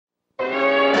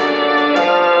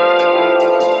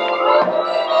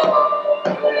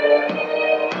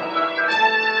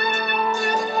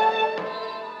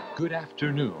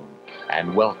afternoon,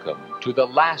 and welcome to the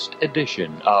last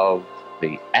edition of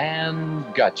the Ann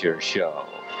Gutcher Show.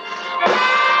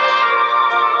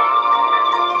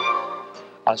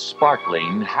 A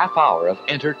sparkling half hour of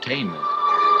entertainment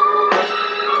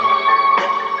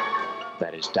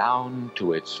that is down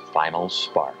to its final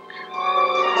spark.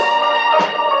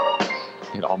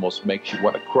 It almost makes you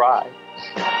want to cry.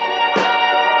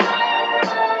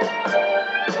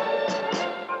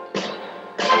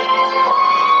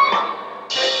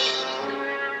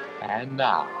 And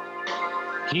now,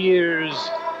 here's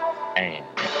Ann.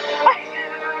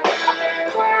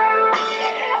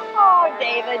 Oh,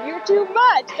 David, you're too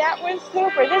much. That was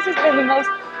super. This has been the most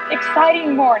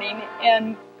exciting morning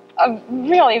and a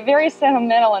really very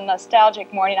sentimental and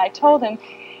nostalgic morning. I told them,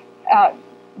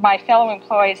 my fellow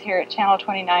employees here at Channel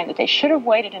 29, that they should have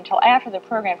waited until after the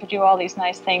program to do all these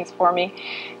nice things for me,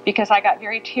 because I got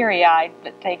very teary-eyed,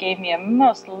 but they gave me a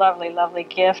most lovely, lovely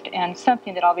gift and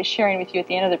something that I'll be sharing with you at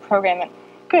the end of the program. And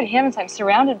good heavens, I'm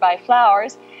surrounded by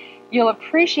flowers. You'll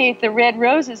appreciate the red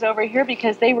roses over here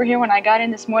because they were here when I got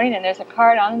in this morning, and there's a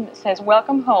card on them that says,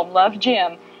 "Welcome home, love,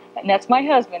 Jim." And that's my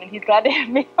husband, and he's glad to have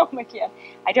me home again.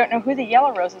 I don't know who the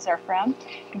yellow roses are from,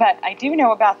 but I do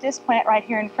know about this plant right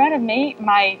here in front of me.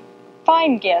 My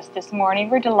fine guest this morning,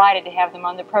 we're delighted to have them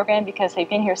on the program because they've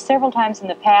been here several times in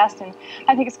the past, and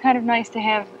I think it's kind of nice to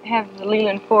have the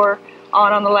Leland 4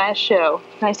 on the last show.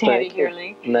 Nice to have you here,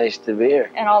 Lee. Nice to be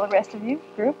here. And all the rest of you,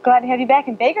 group. Glad to have you back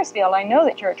in Bakersfield. I know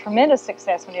that you're a tremendous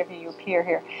success whenever you appear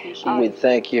here. We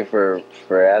thank you for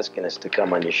asking us to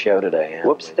come on your show today. Ann.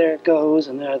 Whoops, there it goes,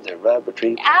 and there's the rubber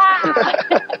tree.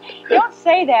 Don't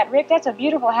say that, Rick. That's a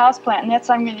beautiful houseplant, and that's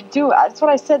what I'm going to do. That's what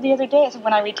I said the other day. I said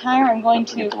when I retire, I'm going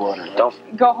to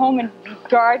go home and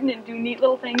garden and do neat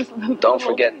little things. Don't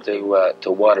forget to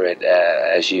water it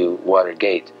as you water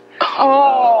Gate.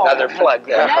 Oh, another plug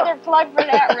there. Another plug for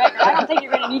that record. I don't think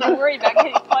you're going to need to worry about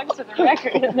getting plugs for the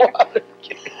record in there.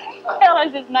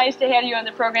 Fellas, it's nice to have you on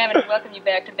the program and welcome you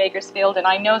back to Bakersfield. And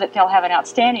I know that they'll have an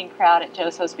outstanding crowd at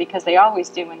Josso's because they always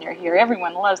do when they're here.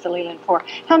 Everyone loves the Leland 4.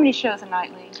 How many shows a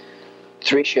night, Lee?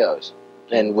 3 shows,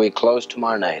 and we close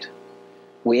tomorrow night.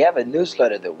 We have a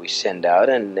newsletter that we send out,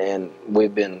 and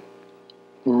we've been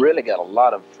really got a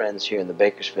lot of friends here in the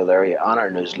Bakersfield area on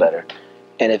our newsletter.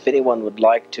 And if anyone would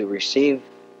like to receive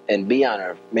and be on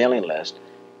our mailing list,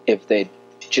 if they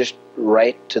just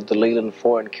write to the Leland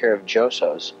 4 in care of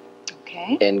Josso's,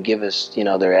 okay, and give us,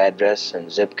 their address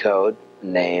and zip code,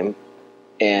 name,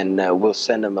 and we'll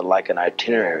send them like an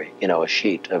itinerary, a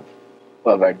sheet of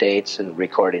our dates and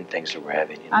recording things that we're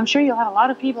having. I'm sure you'll have a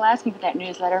lot of people asking for that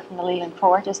newsletter from the Leland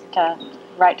 4. Just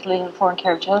write to Leland 4 in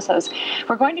care of Josso's.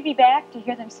 We're going to be back to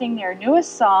hear them sing their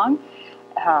newest song.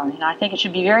 And I think it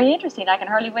should be very interesting. I can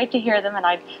hardly wait to hear them, and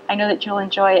I know that you'll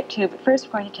enjoy it too. But first,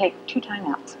 we're going to take 2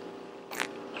 timeouts.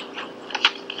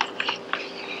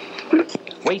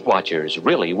 Weight Watchers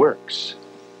really works.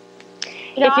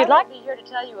 If you'd like, I won't be here to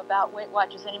tell you about Weight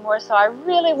Watchers anymore, so I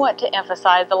really want to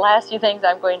emphasize the last few things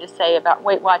I'm going to say about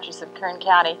Weight Watchers of Kern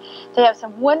County. They have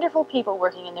some wonderful people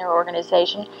working in their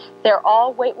organization. They're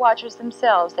all Weight Watchers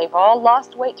themselves. They've all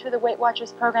lost weight through the Weight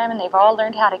Watchers program, and they've all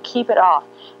learned how to keep it off.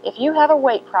 If you have a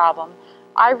weight problem,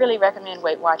 I really recommend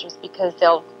Weight Watchers because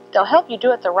they'll help you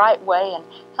do it the right way and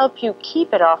help you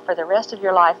keep it off for the rest of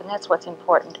your life, and that's what's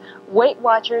important. Weight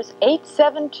Watchers,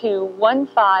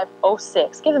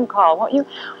 872-1506. Give them a call, won't you?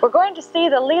 We're going to see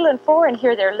the Leland 4 and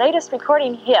hear their latest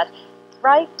recording hit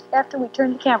right after we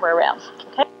turn the camera around.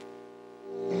 Okay?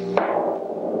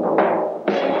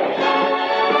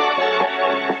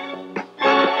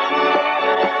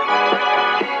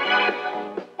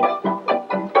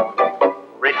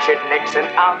 Nixon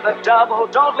on the double.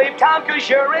 Don't leave town 'cause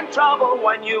you're in trouble.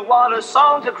 When you want a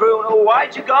song to croon, oh,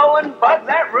 why'd you go and bug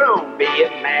that room? Be a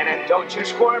man and don't you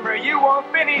squirm or you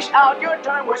won't finish out your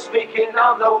term. We're speaking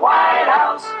of the White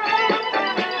House.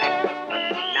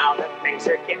 Now that things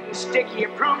are getting sticky,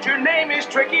 it proves your name is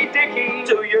Tricky Dicky.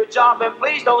 Do your job and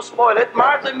please don't spoil it.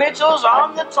 Martha Mitchell's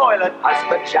on the toilet. Us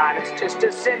vaginas just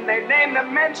a sin. They named the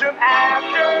men's room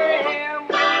after him.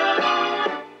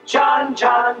 John,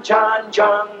 John, John,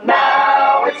 John,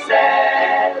 now it's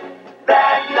said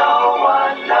that no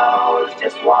one knows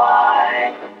just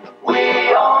why.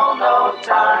 We all know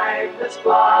time does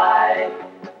fly,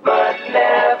 but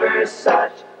never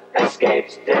such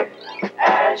escape stick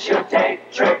as your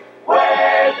take trick.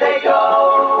 Where'd they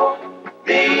go?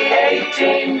 The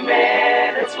 18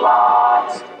 minutes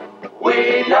lost.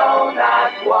 We know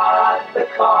not what the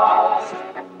cost.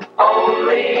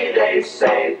 Only they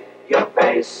say your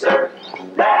face, sir,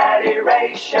 that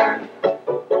erasure. Love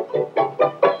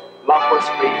was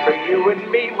free for you and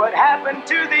me what happened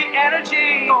to the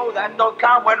energy? Oh, that don't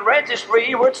count when rent is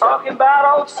free. We're talking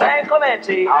about old San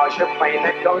Clemente. How's your plane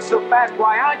that goes so fast?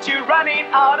 Why aren't you running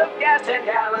out of gas? 10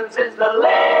 gallons is the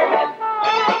limit.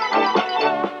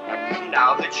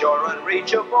 Now that you're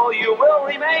unreachable, you will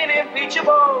remain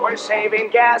impeachable. We're saving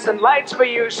gas and lights for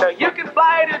you so you can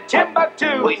fly to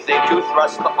Timbuktu. We think you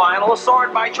thrust the final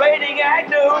sword by trading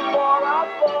Agnew for a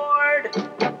Ford.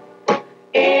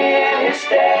 In his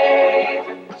state,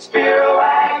 Spiro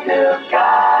Agnew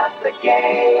got the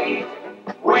gate.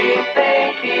 We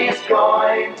think he's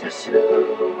going to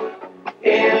sue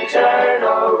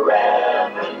Internal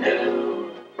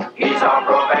Revenue. He's on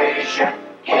probation.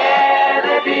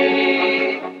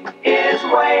 Kennedy is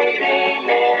waiting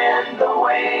in the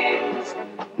wings.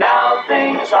 Now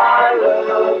things are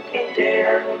looking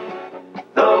dim.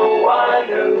 The one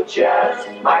who just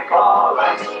might call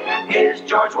us is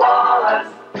George Wallace.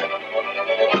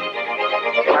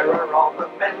 Where are all the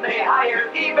men they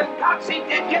hired? Even Coxie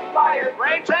did get fired.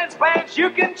 Brain transplants, you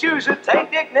can choose it. Take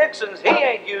Dick Nixon's, he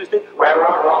ain't used it. Where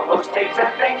are all those tapes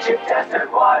and things you tested?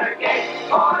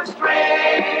 Watergate or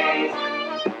strings?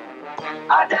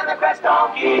 Our Democrats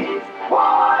donkeys,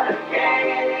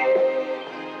 Watergate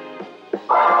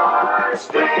or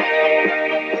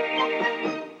strings?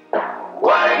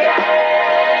 Watergate.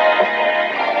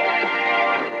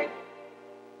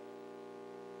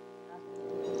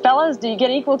 Fellas, do you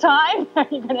get equal time? Are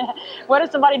you gonna, what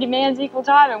if somebody demands equal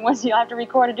time and once you'll have to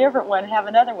record a different one and have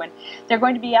another one? They're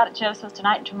going to be out at Joseph's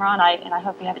tonight and tomorrow night, and I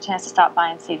hope you have a chance to stop by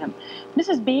and see them.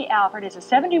 Mrs. B. Alford is a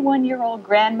 71-year-old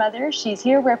grandmother. She's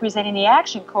here representing the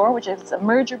Action Corps, which is a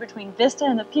merger between Vista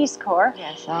and the Peace Corps.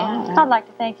 Yes, and I'd like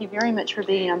to thank you very much for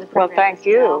being on the well, program. thank Mrs.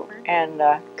 you, Alford. and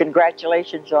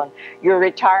congratulations on your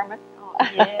retirement.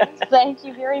 Yes, thank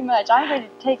you very much. I'm going to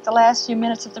take the last few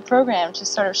minutes of the program to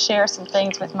sort of share some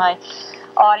things with my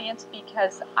audience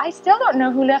because I still don't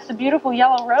know who left the beautiful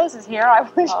yellow roses here. I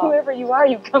wish whoever you are,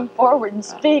 you'd come forward and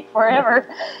speak forever.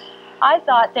 I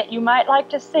thought that you might like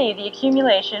to see the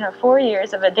accumulation of 4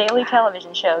 years of a daily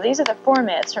television show. These are the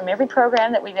formats from every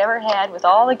program that we've ever had with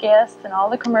all the guests and all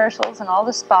the commercials and all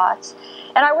the spots.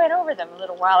 And I went over them a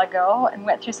little while ago and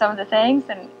went through some of the things,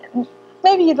 and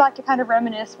maybe you'd like to kind of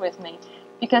reminisce with me,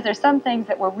 because there's some things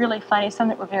that were really funny, some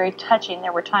that were very touching.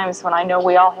 There were times when I know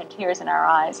we all had tears in our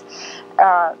eyes.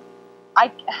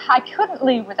 I couldn't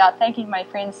leave without thanking my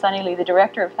friend Sonny Lee, the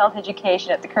Director of Health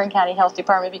Education at the Kern County Health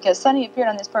Department, because Sonny appeared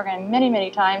on this program many, many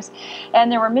times,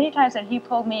 and there were many times that he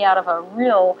pulled me out of a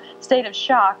real state of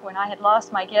shock when I had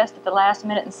lost my guest at the last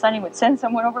minute, and Sonny would send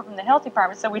someone over from the health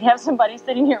department so we'd have somebody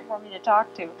sitting here for me to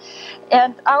talk to.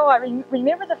 And, I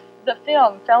remember the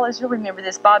film, fellas, you'll remember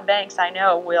this, Bob Banks, I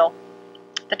know, will.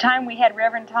 The time we had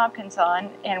Reverend Tompkins on,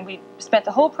 and we spent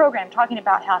the whole program talking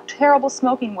about how terrible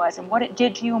smoking was and what it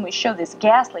did to you, and we showed this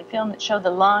ghastly film that showed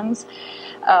the lungs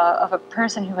of a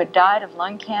person who had died of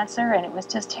lung cancer, and it was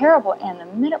just terrible. And the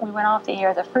minute we went off the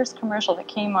air, the first commercial that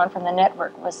came on from the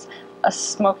network was a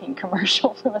smoking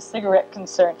commercial from a cigarette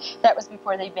concern. That was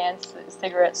before they banned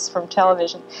cigarettes from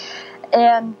television.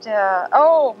 And,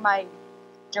 my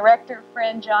director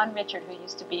friend John Richard, who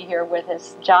used to be here with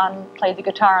us. John played the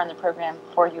guitar on the program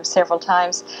for you several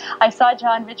times. I saw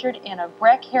John Richard in a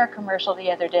Breck hair commercial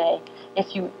the other day.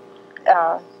 If you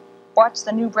watch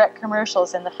the new Breck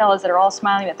commercials and the fellows that are all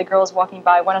smiling at the girls walking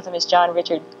by, one of them is John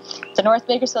Richard. The North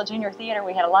Bakersfield Junior Theater,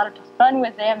 we had a lot of fun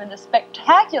with them, and the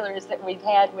spectaculars that we've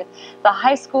had with the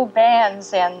high school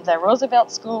bands and the Roosevelt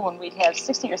School when we'd have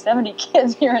 60 or 70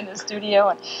 kids here in the studio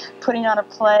and putting on a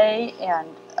play. And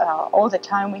the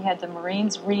time we had the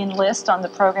Marines re-enlist on the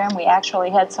program. We actually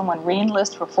had someone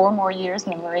re-enlist for 4 more years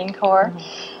in the Marine Corps.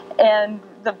 Mm-hmm. And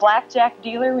the blackjack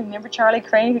dealer, remember Charlie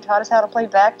Crane, who taught us how to play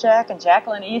blackjack, and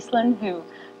Jacqueline Eastland, who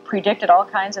predicted all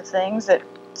kinds of things that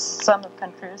some have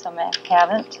come true, some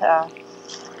haven't.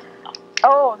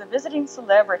 The visiting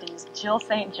celebrities, Jill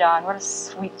St. John, what a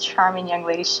sweet, charming young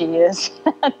lady she is.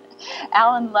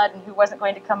 Alan Ludden, who wasn't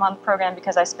going to come on the program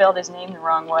because I spelled his name the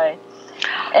wrong way.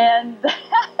 And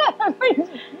it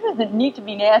was neat to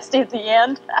be nasty at the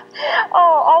end.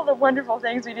 All the wonderful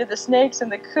things we did, the snakes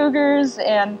and the cougars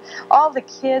and all the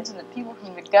kids and the people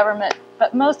from the government,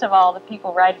 but most of all the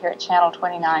people right here at Channel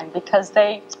 29, because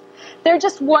they're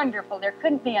just wonderful. There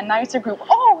couldn't be a nicer group.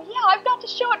 Oh, yeah, I've got to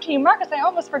show it to you. Marcus, I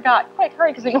almost forgot. Quick,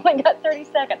 hurry, because we only got 30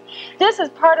 seconds. This is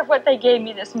part of what they gave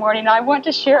me this morning. I want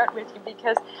to share it with you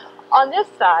because on this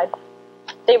side,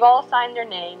 they've all signed their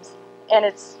names, and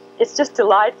it's just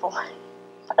delightful.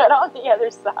 But on the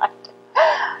other side,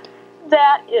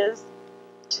 that is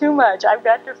too much. I've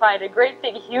got to find a great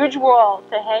big huge wall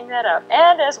to hang that up.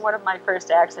 And as one of my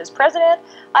first acts as president,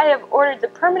 I have ordered the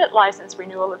permanent license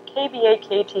renewal of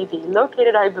KBA-KTV,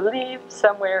 located, I believe,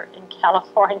 somewhere in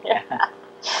California.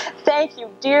 Thank you,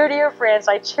 dear, dear friends.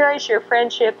 I cherish your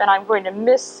friendship, and I'm going to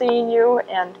miss seeing you.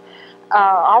 And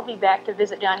I'll be back to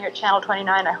visit down here at Channel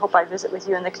 29. I hope I visit with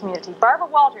you in the community. Barbara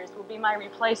Walters will be my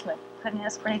replacement. Couldn't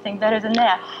ask for anything better than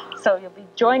that. So you'll be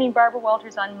joining Barbara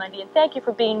Walters on Monday. And thank you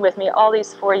for being with me all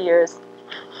these 4 years.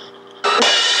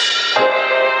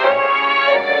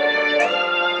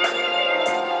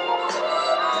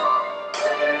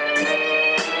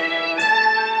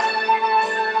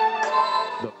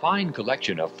 The fine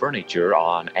collection of furniture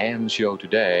on Ann's show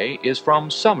today is from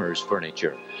Summers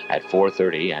Furniture at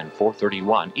 430 and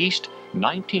 431 East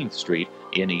 19th Street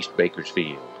in East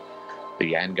Bakersfield.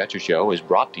 The Ann Gutcher Show is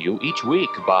brought to you each week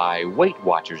by Weight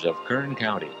Watchers of Kern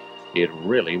County. It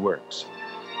really works.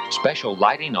 Special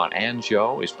lighting on Ann's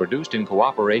show is produced in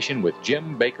cooperation with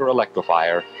Jim Baker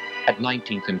Electrifier at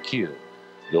 19th and Q.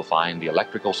 You'll find the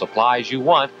electrical supplies you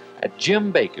want at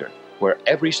Jim Baker, where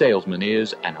every salesman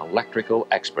is an electrical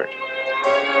expert.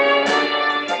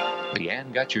 The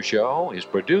Ann Gutcher Show is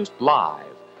produced live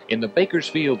in the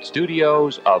Bakersfield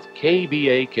studios of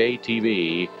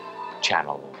KBA-KTV,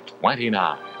 Channel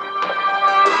 29.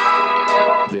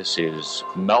 This is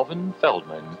Melvin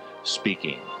Feldman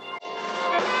speaking.